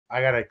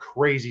a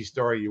crazy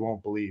story you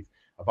won't believe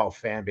about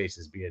fan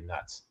bases being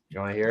nuts. You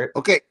want to hear it?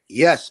 Okay.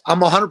 Yes, I'm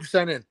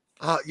 100% in.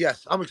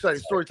 Yes, I'm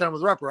excited. Story time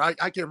with Repper.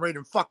 I came right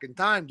in fucking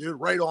time, dude.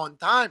 Right on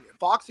time.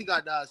 Foxy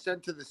got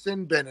sent to the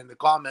sin bin in the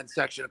comment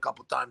section a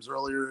couple times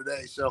earlier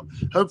today, so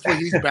hopefully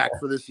he's back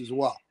for this as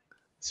well.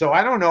 So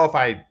I don't know if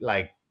I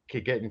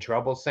could get in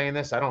trouble saying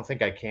this. I don't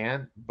think I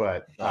can,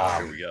 but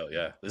here we go.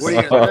 Yeah. What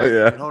are you gonna say?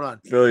 Yeah. Hold on.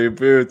 Fill your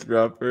boots,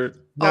 Robert.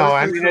 No,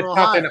 I mean, it's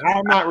nothing.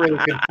 I'm not really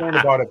concerned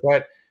about it,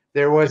 but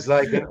there was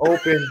like an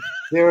open.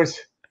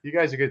 You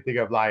guys are gonna think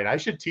I'm lying. I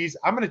should tease.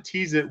 I'm gonna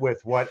tease it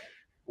with what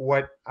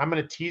I'm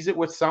gonna tease it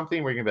with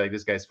something where you're gonna be like,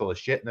 this guy's full of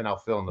shit, and then I'll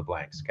fill in the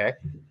blanks. Okay.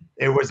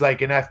 It was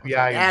like an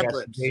FBI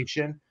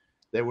investigation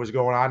that was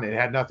going on. It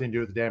had nothing to do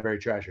with the Danbury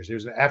Trashers. It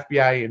was an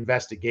FBI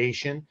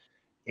investigation,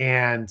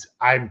 and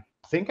I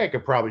think I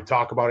could probably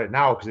talk about it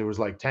now because it was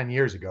like 10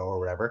 years ago or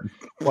whatever.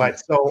 But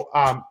so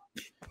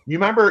you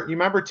remember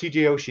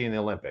TJ Oshie in the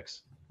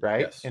Olympics,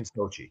 right? Yes. In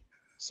Sochi.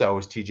 So it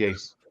was TJ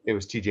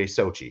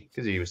Sochi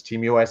because he was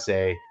Team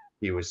USA.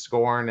 He was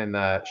scoring in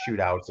the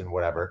shootouts and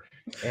whatever.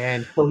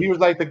 And so he was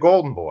like the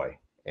golden boy.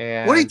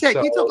 And what did he take?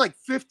 He took like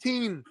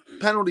 15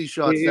 penalty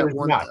shots that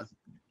one time.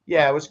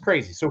 Yeah, it was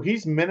crazy. So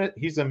he's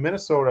a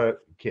Minnesota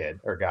kid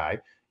or guy.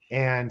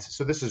 And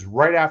so this is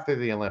right after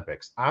the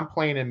Olympics. I'm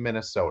playing in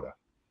Minnesota.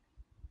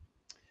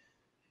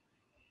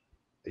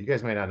 You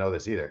guys may not know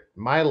this either.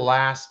 My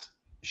last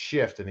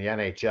shift in the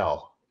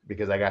NHL,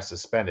 because I got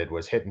suspended,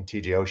 was hitting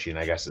TJ Oshie, and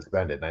I got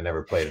suspended, and I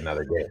never played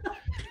another game.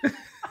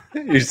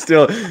 You're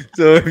still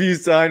so if you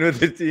sign with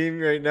the team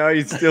right now,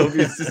 you'd still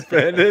be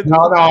suspended.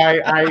 No,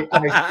 I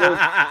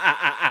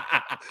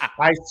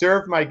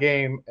served my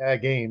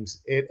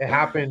games. It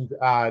happened.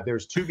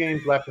 There's 2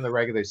 games left in the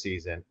regular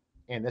season,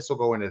 and this will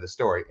go into the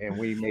story. And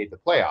we made the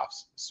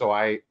playoffs. So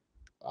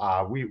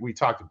we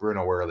talked to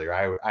Bruno earlier.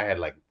 I had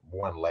like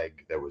one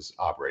leg that was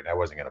operating. I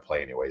wasn't going to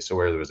play anyway, so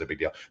it was a big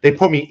deal. They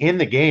put me in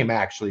the game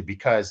actually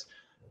because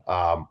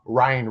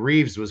Ryan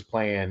Reeves was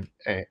playing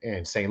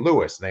in St.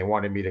 Louis, and they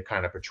wanted me to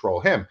kind of patrol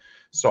him.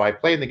 So I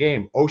played in the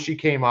game. Oshie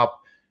came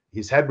up.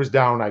 His head was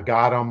down. I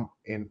got him,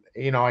 and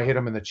I hit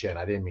him in the chin.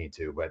 I didn't mean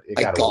to, but it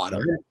got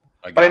him.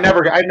 But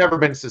I'd never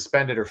been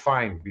suspended or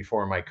fined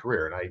before in my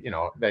career, and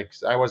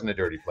I wasn't a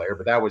dirty player,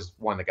 but that was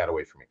one that got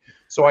away from me.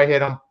 So I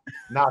hit him,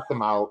 knocked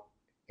him out.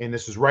 And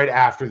this was right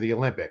after the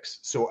Olympics.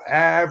 So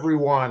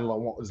everyone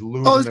was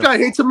losing. Oh, this guy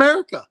hates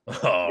America.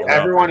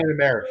 Everyone in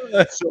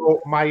America.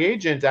 So my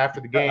agent after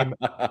the game,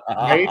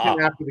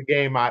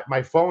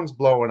 my phone's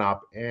blowing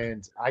up,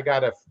 and I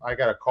got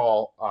a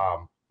call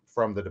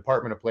from the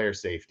Department of Player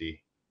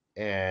Safety,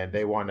 and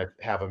they want to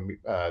have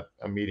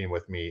a meeting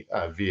with me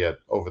via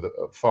over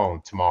the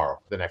phone tomorrow,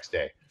 the next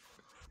day.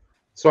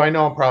 So I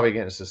know I'm probably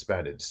getting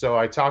suspended. So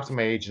I talked to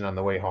my agent on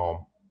the way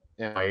home,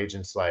 and my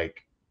agent's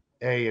like,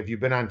 hey, have you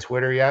been on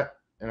Twitter yet?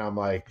 And I'm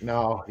like,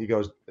 no. He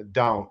goes,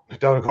 don't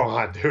go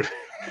on, dude.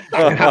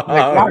 And I'm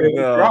like,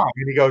 wrong?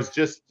 And he goes,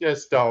 just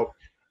don't.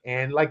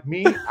 And like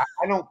me,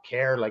 I don't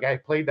care. Like I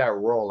played that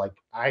role. Like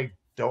it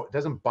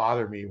doesn't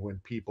bother me when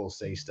people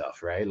say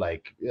stuff, right?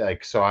 Like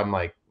so I'm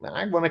like,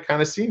 I want to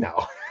kind of see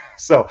now.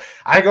 So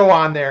I go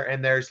on there,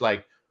 and there's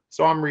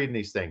so I'm reading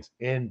these things.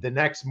 And the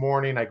next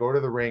morning I go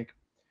to the rink.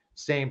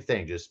 Same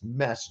thing, just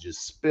messages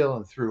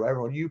spilling through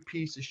everyone. You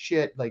piece of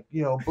shit,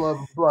 blah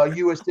blah blah.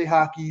 USA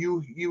Hockey,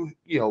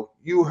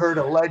 you heard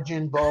a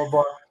legend, blah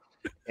blah.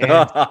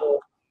 And so,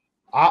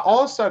 all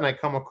of a sudden, I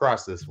come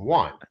across this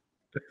one,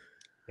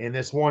 and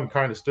this one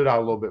kind of stood out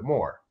a little bit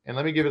more. And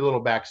let me give you a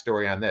little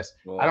backstory on this.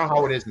 I don't know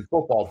how it is in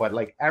football, but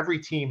every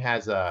team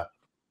has a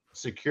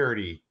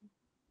security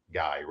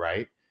guy,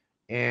 right?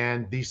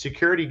 And these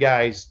security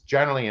guys,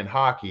 generally in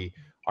hockey,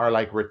 are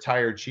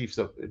retired chief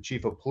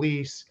of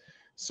police.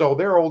 So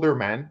they're older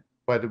men,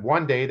 but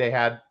one day they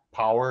had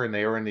power and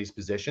they were in these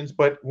positions.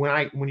 But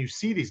when you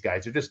see these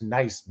guys, they're just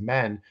nice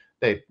men.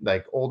 They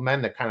old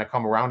men that kind of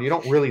come around. You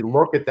don't really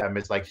look at them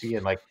as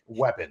being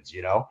weapons,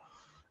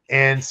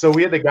 And so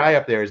we had the guy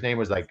up there. His name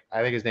was I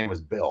think his name was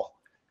Bill.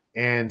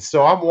 And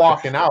so I'm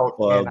walking out.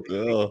 And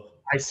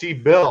I see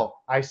Bill.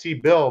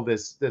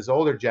 This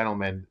older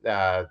gentleman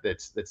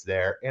that's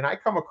there. And I'm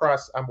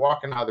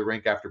walking out of the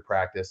rink after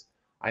practice.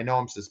 I know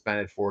I'm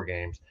suspended 4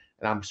 games.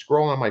 And I'm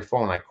scrolling on my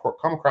phone. I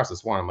come across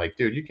this one. I'm like,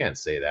 dude, you can't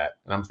say that.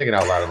 And I'm thinking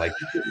out loud. I'm like,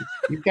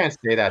 you can't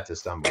say that to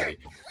somebody.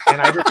 And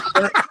I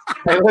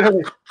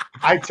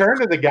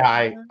turn to the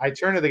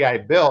guy,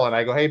 Bill, and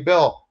I go, hey,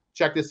 Bill,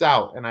 check this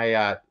out. And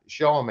I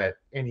show him it.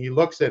 And he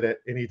looks at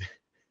it, and he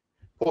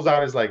pulls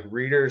out his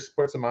readers,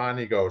 puts them on. And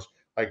he goes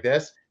like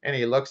this. And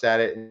he looks at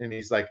it, and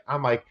he's like,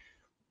 I'm like,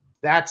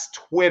 that's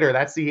Twitter.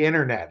 That's the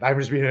internet. I'm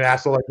just being an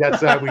asshole.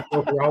 That's we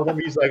go through all of them.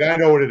 He's like, I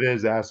know what it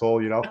is,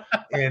 asshole.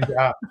 And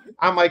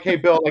I'm like, hey,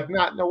 Bill,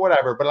 no,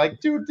 whatever. But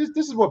dude, this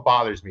is what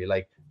bothers me.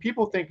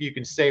 People think you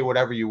can say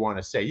whatever you want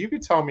to say. You can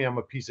tell me I'm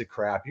a piece of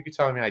crap. You can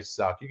tell me I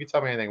suck. You can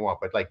tell me anything you want.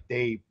 But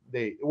they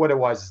what it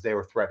was is they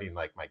were threatening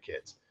my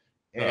kids.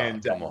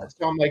 And so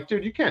I'm like,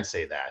 dude, you can't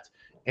say that.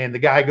 And the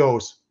guy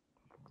goes,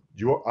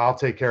 I'll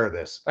take care of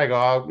this. I go,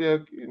 oh, yeah,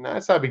 no,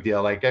 it's not a big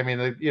deal. Like, I mean,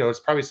 it's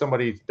probably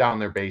somebody down in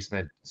their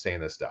basement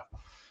saying this stuff.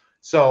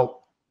 So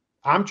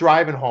I'm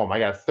driving home. I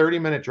got a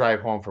 30-minute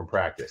drive home from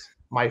practice.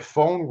 My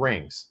phone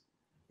rings,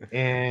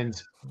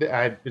 and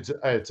it's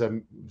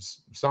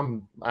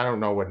some, I don't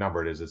know what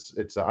number it is.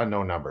 It's an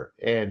unknown number,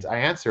 and I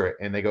answer it,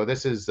 and they go,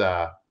 "This is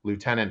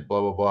Lieutenant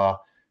blah blah blah,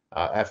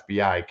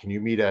 FBI. Can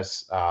you meet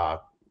us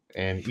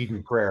in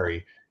Eden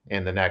Prairie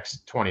in the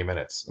next 20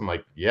 minutes?" I'm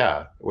like,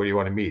 "Yeah. Where do you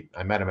want to meet?"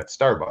 I met him at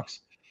Starbucks.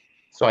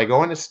 So I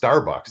go into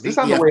Starbucks. This is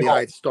on the way home.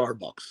 At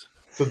Starbucks.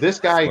 So this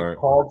guy Smart.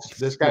 called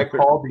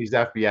these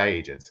FBI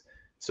agents.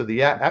 So the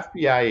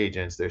FBI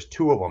agents, there's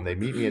two of them. They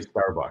meet me at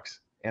Starbucks,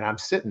 and I'm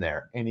sitting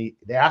there, and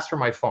they ask for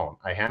my phone.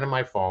 I hand them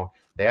my phone.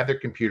 They have their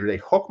computer. They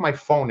hook my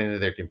phone into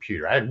their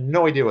computer. I have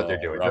no idea what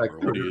they're doing. Robert,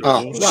 They're like, what are you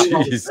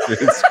doing?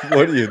 Jesus,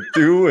 what are you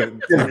doing?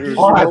 Dude?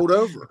 Rolled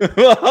over.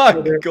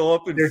 Go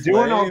up in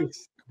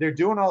flames. They're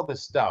doing all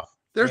this stuff.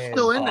 They're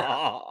still in there.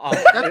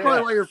 That's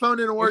probably why your phone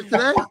didn't work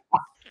today.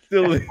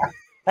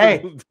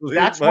 Hey,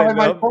 that's why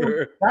my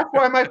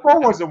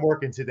phone wasn't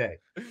working today,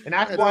 and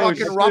that's why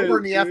fucking Robert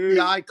and the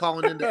FBI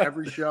calling into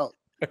every show.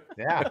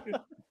 Yeah,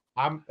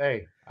 I'm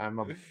a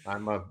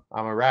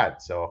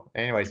rat. So,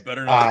 anyways, you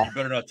better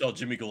not tell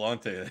Jimmy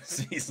Galante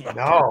this. He's not.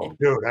 No,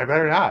 dude, I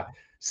better not.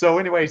 So,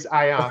 anyways, these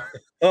guys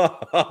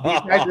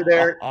are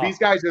there. These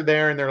guys are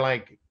there, and they're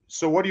like,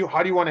 "So,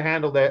 how do you want to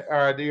handle that?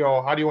 How do you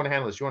want to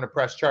handle this? You want to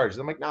press charges?"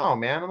 I'm like, "No,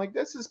 man." I'm like,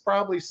 "This is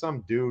probably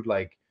some dude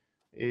like."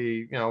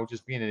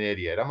 Just being an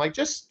idiot. I'm like,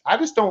 I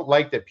just don't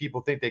like that people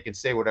think they can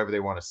say whatever they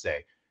want to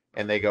say.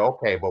 And they go,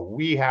 okay, but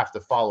we have to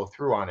follow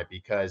through on it,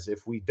 because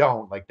if we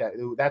don't, like,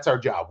 that's our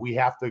job. We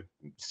have to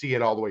see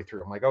it all the way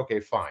through. I'm like, okay,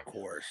 fine. Of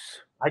course.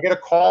 I get a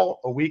call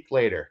a week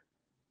later.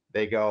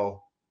 They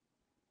go,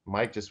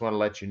 Mike, just want to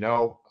let you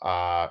know,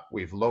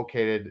 we've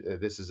located,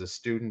 this is a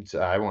student.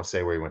 I won't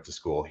say where he went to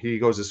school. He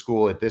goes to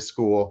school at this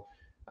school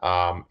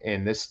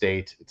in this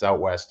state. It's out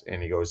west.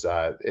 And he goes,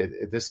 at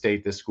this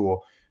state, this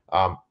school.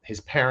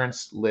 His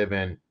parents live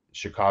in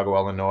Chicago,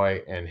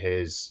 Illinois, and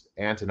his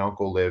aunt and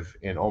uncle live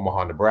in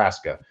Omaha,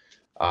 Nebraska.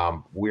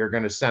 We're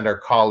going to send our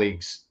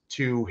colleagues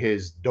to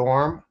his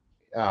dorm,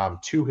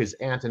 to his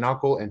aunt and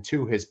uncle, and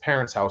to his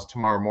parents' house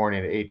tomorrow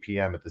morning at 8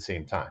 p.m. at the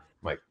same time.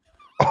 I'm like,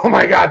 oh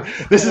my God,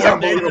 this is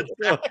unbelievable.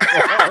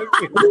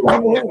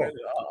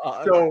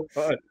 So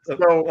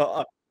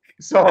hold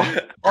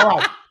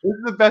on. This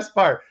is the best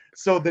part.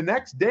 So the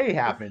next day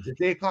happens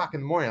at 8 o'clock in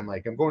the morning. I'm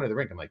like, I'm going to the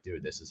rink. I'm like,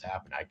 dude, this has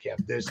happened.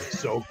 This is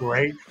so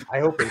great. I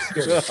hope they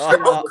scare the shit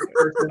out of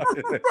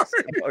the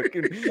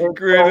person.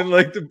 Grinning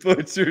like the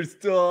butcher's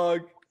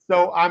dog.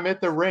 So I'm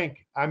at the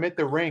rink, and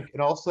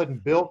all of a sudden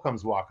Bill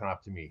comes walking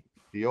up to me.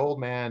 The old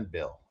man,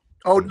 Bill.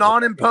 Oh,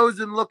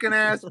 non-imposing looking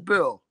ass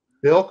Bill.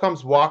 Bill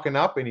comes walking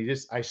up, and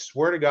I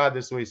swear to God,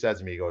 this is what he says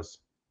to me. He goes,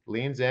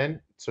 leans in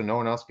so no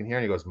one else can hear,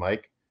 and he goes,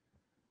 Mike,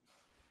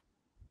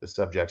 the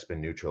subject's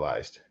been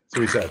neutralized. So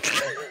he said.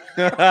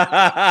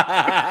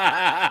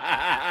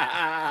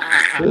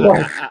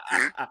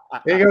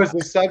 He goes,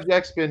 the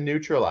subject's been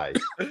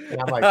neutralized. And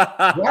I'm like,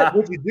 what?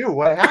 What'd you do?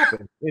 What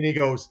happened? And he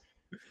goes,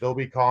 they'll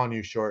be calling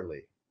you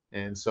shortly.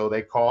 And so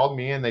they called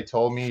me, and they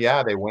told me,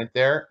 yeah, they went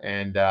there,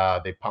 and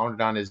they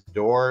pounded on his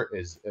door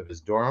of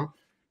his dorm.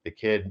 The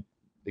kid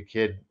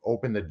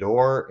opened the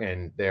door,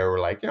 and they were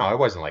like, it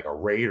wasn't like a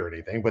raid or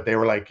anything, but they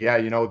were like,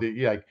 yeah,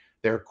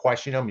 they were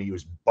questioning him, and he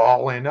was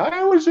bawling.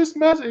 I was just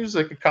messing. He was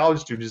like a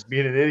college student, just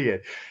being an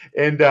idiot.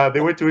 And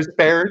they went to his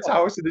parents'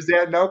 house and his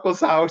aunt and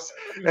uncle's house.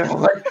 And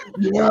I'm like,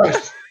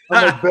 yes.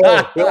 I'm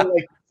like, Bill,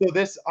 like, so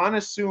this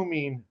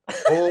unassuming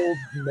old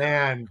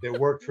man that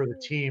worked for the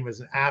team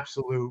is an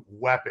absolute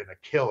weapon, a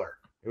killer.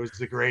 It was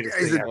the greatest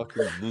thing ever.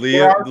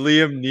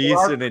 Liam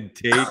Neeson and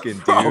Taken,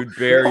 dude.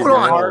 Barry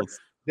Reynolds.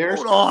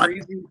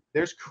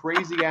 There's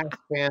crazy ass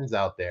fans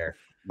out there.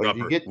 But Robert,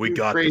 if you get we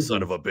got crazy, the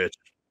son of a bitch.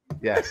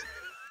 Yes.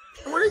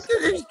 What is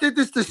it? They just did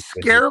this to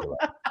scare him.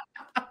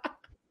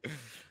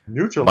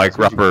 Neutral. Mike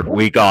Rupper,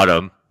 we got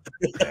him.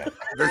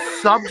 The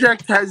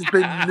subject has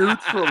been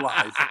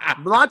neutralized.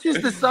 Not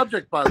just the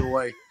subject, by the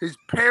way. His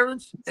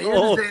parents and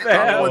his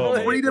aunt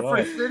in 3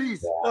 different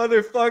cities.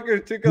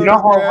 Motherfucker took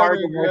out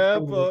his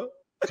grandpa.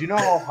 Do you know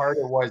how hard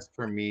it was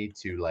for me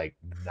to like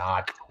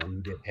not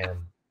tweet at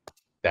him,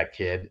 that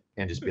kid,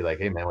 and just be like,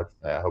 "Hey man,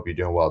 I hope you're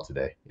doing well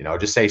today."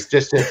 Just say,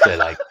 just to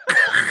like,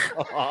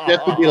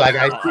 just to be like,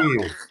 "I see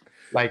you."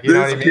 Like, you know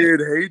what I mean? This kid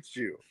hates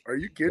you. Are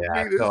you kidding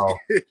me? This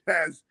kid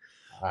has.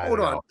 Hold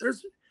on.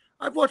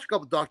 I've watched a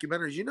couple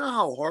documentaries. You know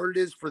how hard it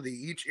is for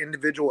each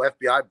individual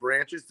FBI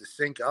branches to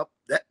sync up?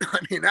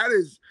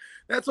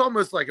 That's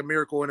almost like a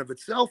miracle in of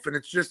itself, and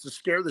it's just to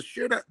scare the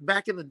shit out.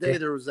 Back in the day,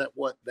 there was that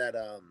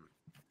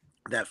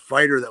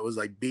fighter that was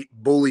like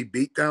bully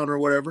beatdown or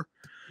whatever.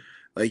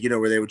 Like,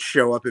 where they would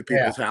show up at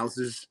people's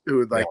houses who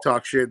would like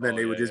talk shit, and then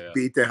they would just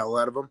beat the hell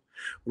out of them.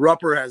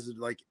 Rupper has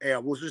like, hey,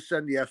 we'll just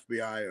send the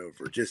FBI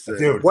over. Just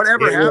dude,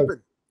 whatever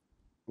happened.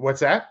 What's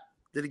that?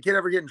 Did the kid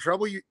ever get in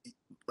trouble?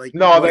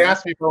 No, they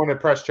asked me if I wanted to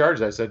press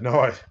charges. I said,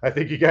 no, I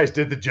think you guys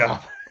did the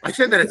job. I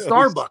said that at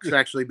Starbucks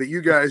actually, but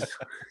you guys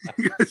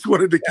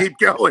wanted to keep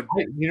going.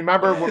 You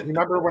remember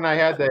when I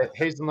had the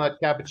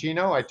hazelnut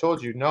cappuccino? I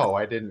told you no,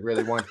 I didn't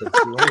really want to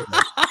do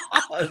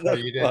anything. No,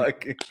 you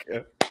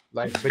didn't.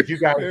 Like, but you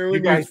guys, Remember you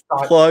when guys you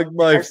thought, plugged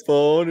my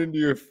phone into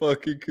your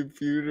fucking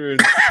computer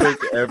and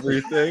took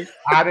everything?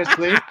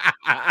 honestly,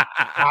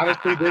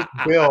 this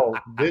Bill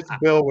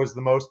was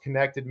the most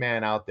connected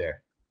man out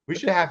there. We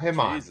should have him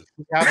on. Jesus.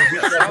 We should have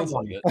him Sounds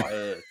on. like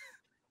it.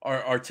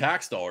 Our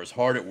tax dollars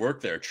hard at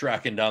work there,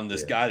 tracking down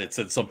this guy that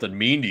said something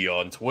mean to you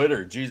on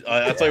Twitter. Jeez,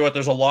 I'll tell you what,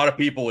 there's a lot of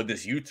people in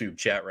this YouTube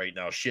chat right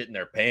now shitting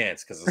their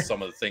pants because of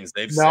some of the things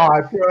they've said. No,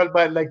 I feel,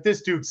 but like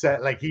this dude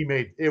said, like he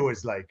made it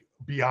was like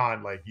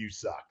beyond like you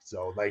suck.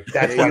 So like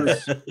that's why.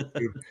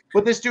 Dude.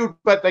 But this dude,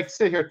 but like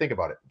sit here, think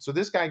about it. So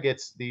this guy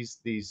gets these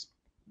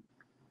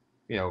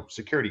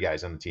security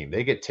guys on the team.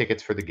 They get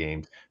tickets for the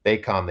games. They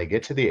come, they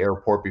get to the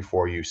airport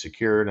before you,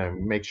 secure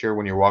and make sure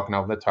when you're walking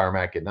out on the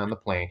tarmac, getting on the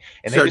plane.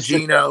 And so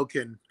Gino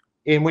can.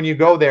 And when you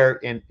go there,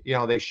 and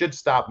they should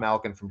stop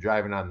Malkin from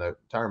driving on the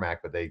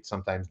tarmac, but they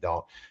sometimes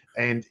don't.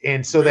 And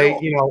so they,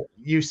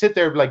 you sit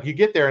there, like you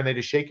get there and they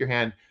just shake your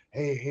hand.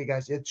 Hey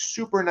guys, it's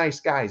super nice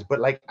guys. But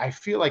like I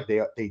feel like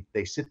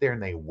they sit there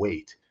and they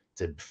wait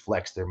to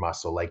flex their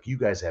muscle. Like you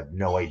guys have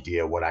no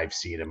idea what I've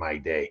seen in my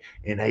day.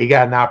 And he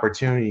got an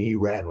opportunity, he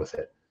ran with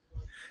it.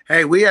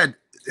 Hey, the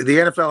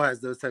NFL has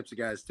those types of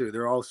guys too.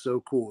 They're all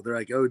so cool. They're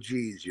like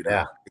OGs,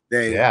 Yeah.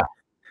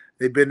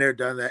 They've been there,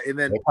 done that. And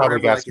then whenever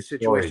like a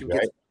situation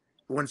gets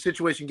when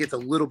situation gets a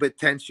little bit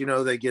tense,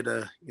 they get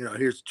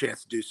here's a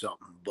chance to do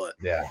something. But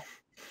yeah.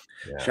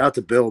 Shout out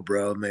to Bill,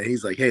 bro, man.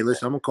 He's like, hey,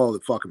 listen, I'm gonna call the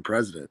fucking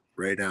president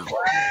right now.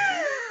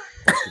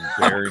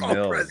 Barry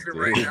Mills,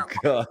 right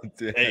now.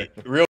 Hey,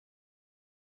 real